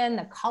the skin,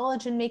 the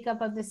collagen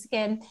makeup of the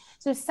skin.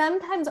 So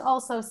sometimes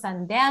also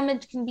sun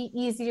damage can be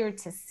easier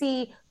to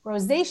see.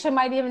 Rosacea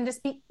might even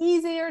just be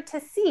easier to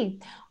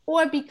see.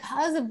 Or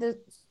because of the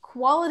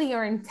quality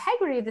or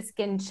integrity of the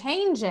skin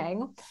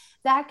changing,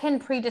 that can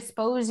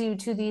predispose you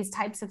to these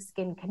types of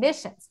skin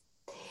conditions.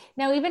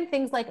 Now, even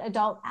things like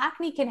adult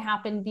acne can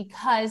happen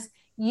because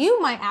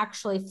you might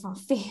actually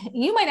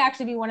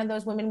be one of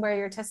those women where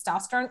your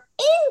testosterone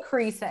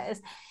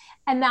increases.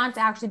 And that's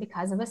actually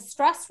because of a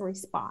stress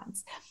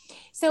response.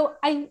 So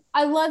I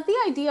love the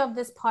idea of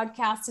this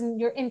podcast and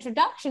your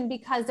introduction,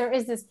 because there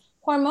is this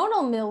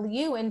hormonal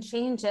milieu and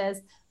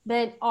changes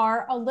that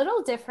are a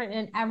little different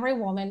in every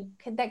woman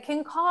that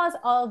can cause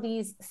all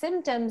these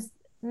symptoms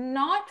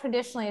not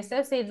traditionally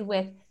associated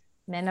with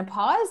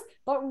menopause,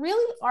 but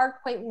really are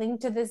quite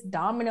linked to this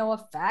domino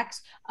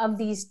effect of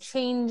these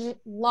change,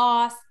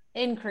 loss,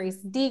 increase,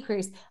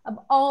 decrease of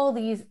all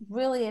these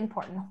really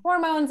important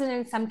hormones, and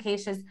in some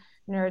cases,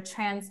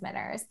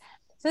 neurotransmitters.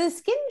 So the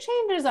skin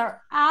changes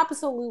are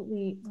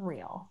absolutely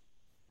real.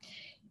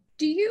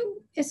 Do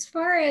you, as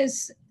far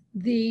as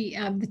the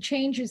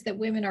changes that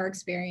women are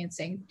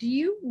experiencing, do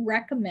you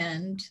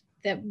recommend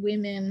that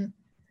women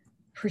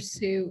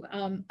pursue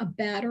a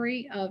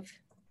battery of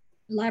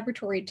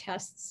laboratory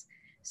tests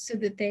so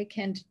that they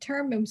can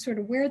determine sort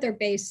of where their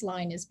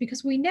baseline is?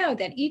 Because we know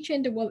that each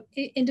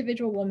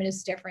individual woman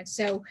is different.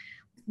 So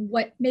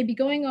what may be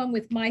going on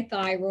with my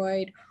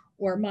thyroid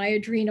or my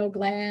adrenal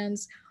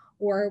glands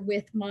or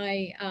with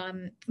my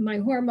my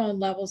hormone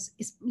levels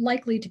is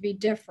likely to be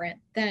different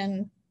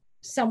than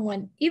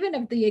someone even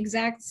of the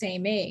exact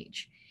same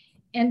age.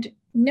 And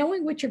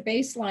knowing what your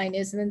baseline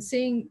is and then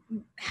seeing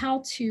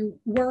how to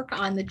work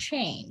on the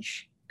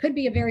change could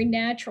be a very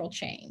natural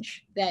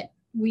change that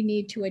we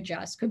need to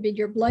adjust. Could be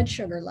your blood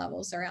sugar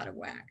levels are out of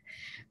whack.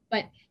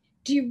 But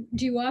do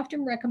you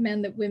often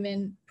recommend that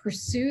women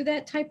pursue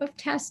that type of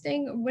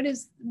testing?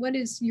 What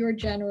is your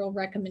general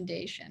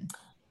recommendation?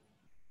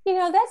 You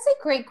know, that's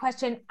a great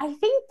question. I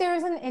think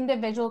there's an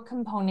individual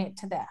component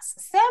to this.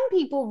 Some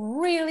people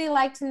really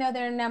like to know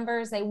their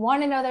numbers. They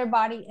want to know their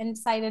body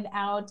inside and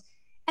out.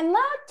 And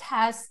lab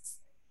tests,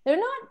 they're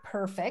not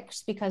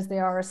perfect because they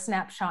are a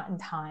snapshot in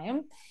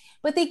time,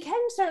 but they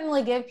can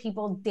certainly give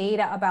people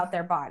data about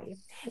their body.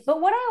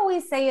 But what I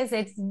always say is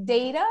it's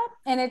data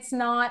and it's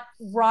not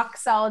rock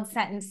solid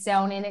set in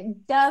stone. And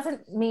it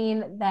doesn't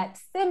mean that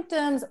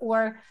symptoms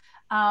or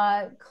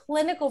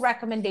clinical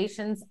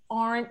recommendations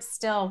aren't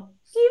still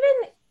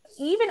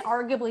even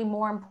arguably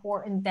more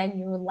important than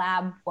your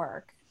lab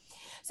work.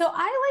 So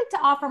I like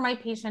to offer my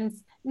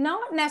patients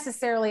not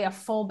necessarily a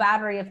full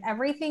battery of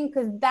everything,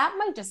 because that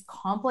might just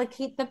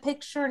complicate the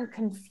picture and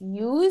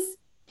confuse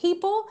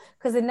people,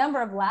 because the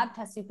number of lab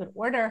tests you could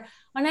order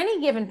on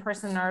any given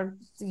person are,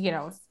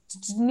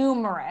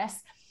 numerous.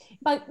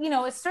 But,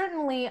 it's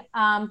certainly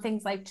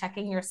things like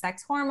checking your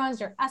sex hormones,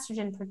 your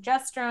estrogen,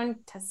 progesterone,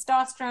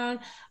 testosterone.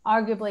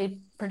 Arguably,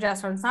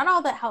 progesterone is not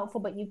all that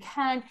helpful, but you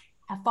can.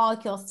 A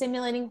follicle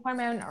stimulating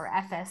hormone, or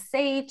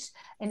FSH,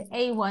 an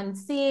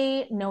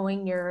A1C,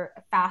 knowing your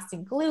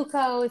fasting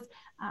glucose,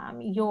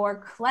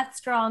 your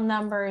cholesterol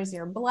numbers,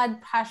 your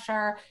blood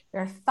pressure,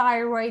 your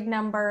thyroid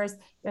numbers,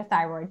 your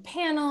thyroid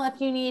panel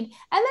if you need,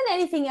 and then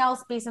anything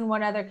else based on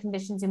what other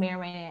conditions you may or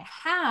may not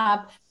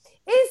have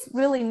is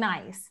really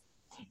nice.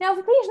 Now, if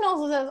a patient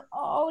also says,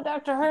 oh,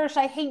 Dr. Hirsch,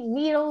 I hate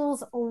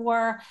needles,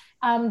 or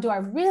do I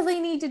really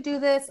need to do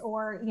this?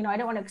 Or, I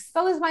don't want to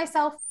expose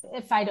myself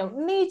if I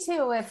don't need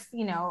to,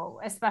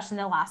 especially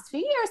in the last few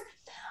years,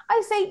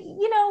 I say,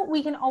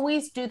 we can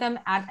always do them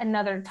at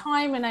another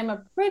time. And I'm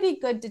a pretty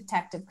good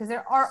detective because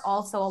there are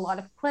also a lot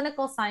of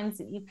clinical signs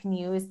that you can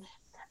use.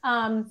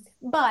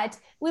 But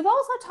we've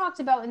also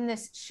talked about in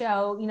this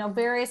show,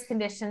 various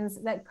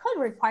conditions that could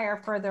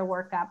require further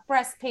workup,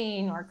 breast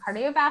pain or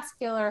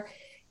cardiovascular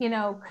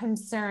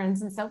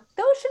concerns. And so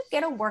those should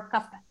get a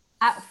workup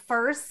at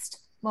first,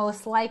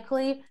 most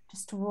likely,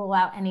 just to rule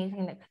out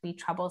anything that could be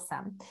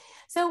troublesome.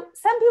 So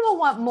some people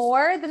want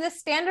more than the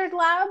standard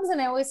labs.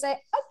 And I always say,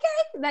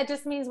 okay, that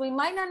just means we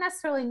might not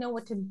necessarily know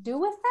what to do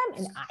with them.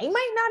 And I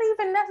might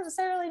not even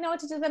necessarily know what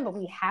to do with them, but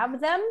we have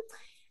them.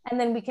 And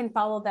then we can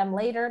follow them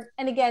later.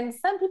 And again,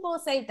 some people will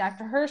say,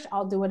 Dr. Hirsch,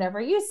 I'll do whatever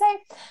you say.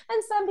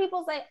 And some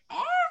people say,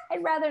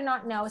 I'd rather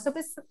not know. So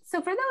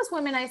for those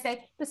women, I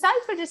say, besides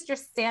for just your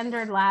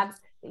standard labs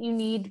that you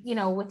need,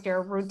 with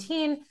your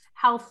routine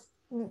health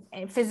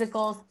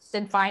physicals,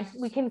 then fine.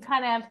 We can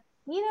kind of,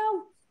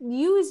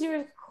 use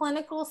your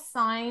clinical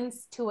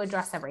signs to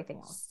address everything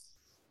else.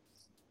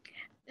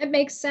 That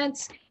makes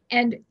sense.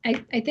 And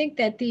I think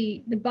that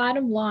the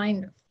bottom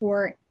line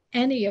for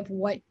any of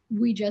what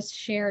we just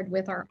shared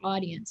with our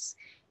audience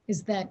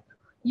is that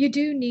you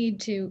do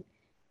need to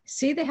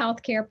see the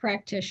healthcare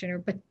practitioner,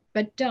 but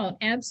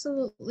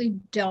absolutely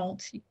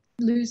don't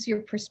lose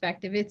your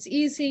perspective. It's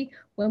easy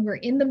when we're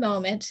in the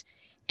moment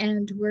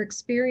and we're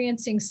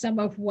experiencing some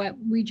of what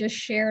we just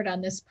shared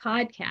on this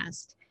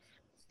podcast,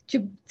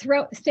 to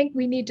think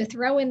we need to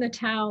throw in the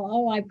towel.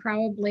 Oh, I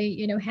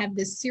probably, have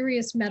this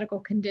serious medical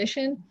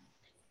condition.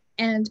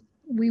 And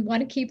we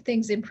want to keep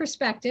things in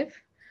perspective.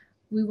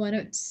 We want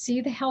to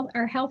see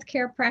our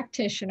healthcare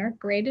practitioner.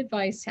 Great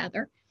advice,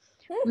 Heather.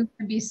 We want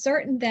to be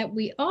certain that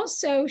we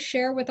also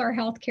share with our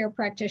healthcare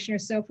practitioner.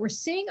 So if we're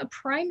seeing a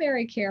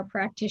primary care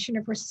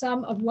practitioner for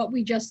some of what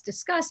we just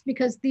discussed,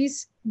 because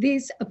these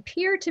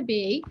appear to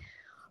be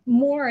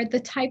more the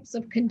types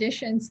of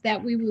conditions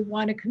that we would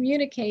want to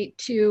communicate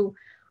to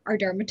our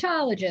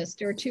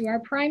dermatologist or to our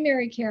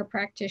primary care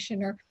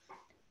practitioner,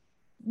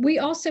 we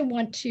also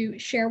want to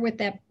share with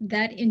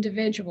that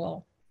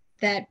individual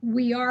that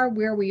we are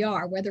where we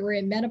are, whether we're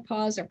in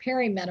menopause or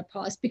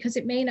perimenopause, because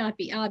it may not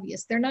be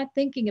obvious. They're not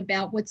thinking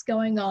about what's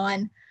going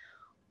on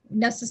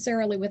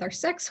necessarily with our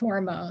sex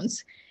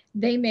hormones.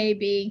 They may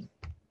be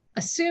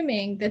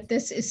assuming that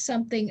this is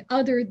something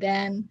other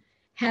than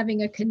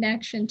having a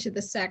connection to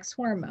the sex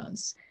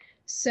hormones.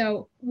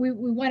 So we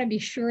want to be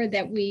sure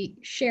that we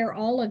share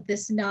all of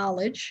this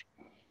knowledge.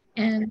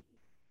 And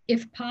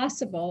if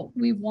possible,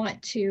 we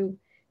want to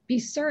be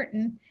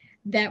certain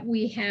that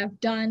we have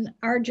done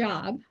our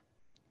job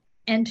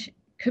and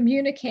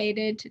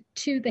communicated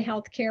to the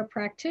healthcare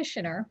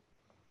practitioner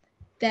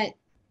that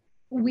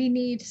we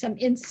need some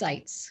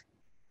insights,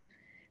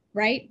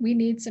 right? We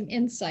need some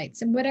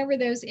insights. And whatever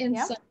those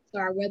insights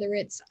are, whether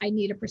it's I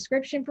need a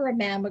prescription for a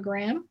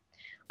mammogram,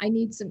 I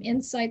need some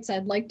insights,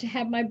 I'd like to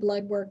have my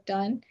blood work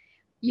done,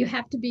 you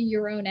have to be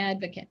your own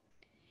advocate.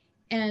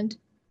 And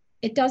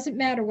it doesn't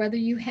matter whether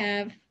you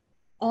have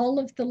all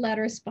of the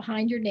letters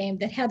behind your name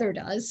that Heather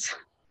does.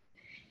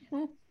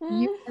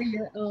 You are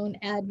your own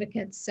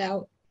advocate.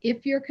 So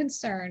if you're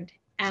concerned,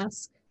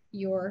 ask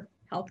your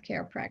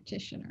healthcare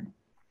practitioner.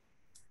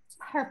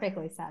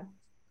 Perfectly said.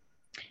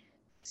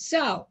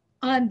 So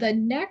on the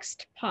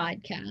next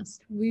podcast,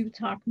 we will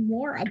talk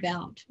more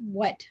about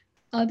what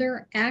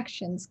other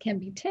actions can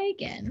be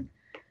taken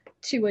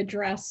to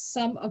address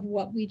some of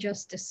what we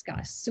just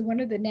discussed. So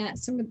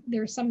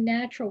there are some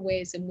natural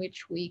ways in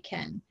which we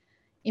can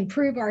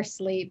improve our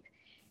sleep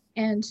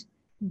and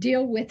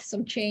deal with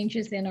some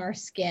changes in our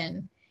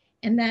skin.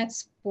 And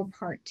that's for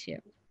part 2.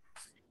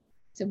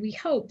 So we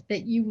hope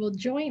that you will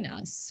join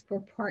us for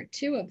part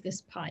 2 of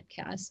this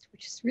podcast,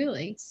 which is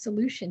really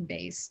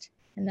solution-based.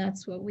 And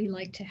that's what we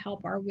like to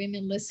help our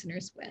women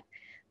listeners with,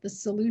 the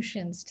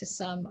solutions to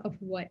some of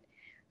what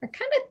are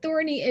kind of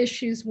thorny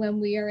issues when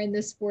we are in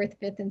this 4th,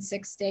 5th, and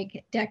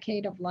 6th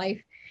decade of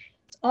life.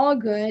 It's all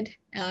good.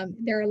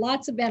 There are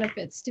lots of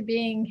benefits to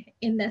being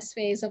in this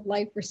phase of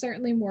life. We're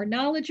certainly more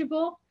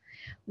knowledgeable.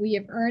 We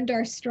have earned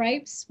our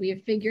stripes. We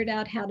have figured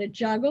out how to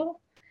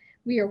juggle.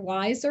 We are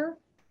wiser,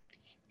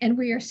 and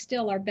we are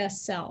still our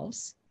best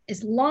selves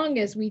as long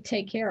as we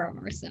take care of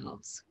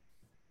ourselves.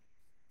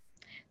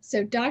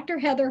 So Dr.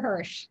 Heather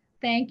Hirsch,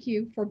 thank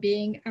you for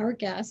being our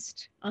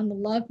guest on the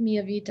Love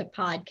Mia Vita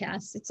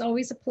podcast. It's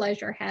always a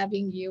pleasure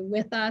having you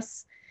with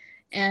us.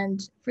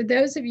 And for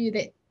those of you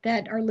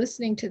that are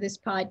listening to this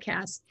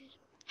podcast,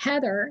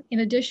 Heather,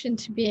 in addition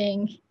to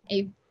being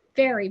a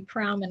very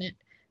prominent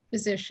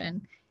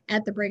physician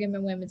at the Brigham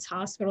and Women's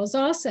Hospital, is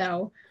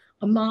also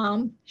a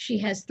mom. She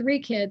has 3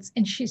 kids,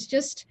 and she's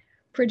just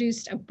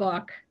produced a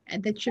book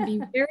that should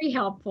be very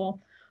helpful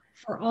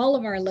for all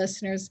of our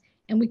listeners.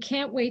 And we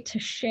can't wait to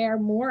share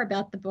more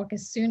about the book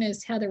as soon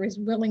as Heather is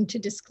willing to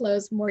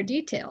disclose more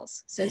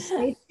details. So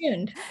stay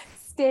tuned.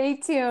 Stay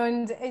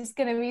tuned. It's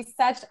going to be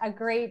such a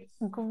great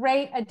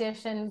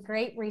addition,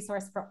 great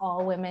resource for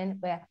all women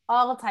with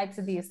all types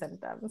of these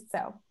symptoms.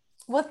 So,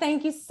 well,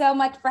 thank you so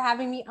much for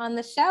having me on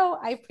the show.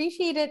 I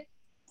appreciate it.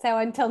 So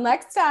until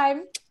next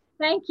time.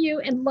 Thank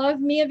you, and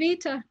love Mia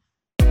Vita.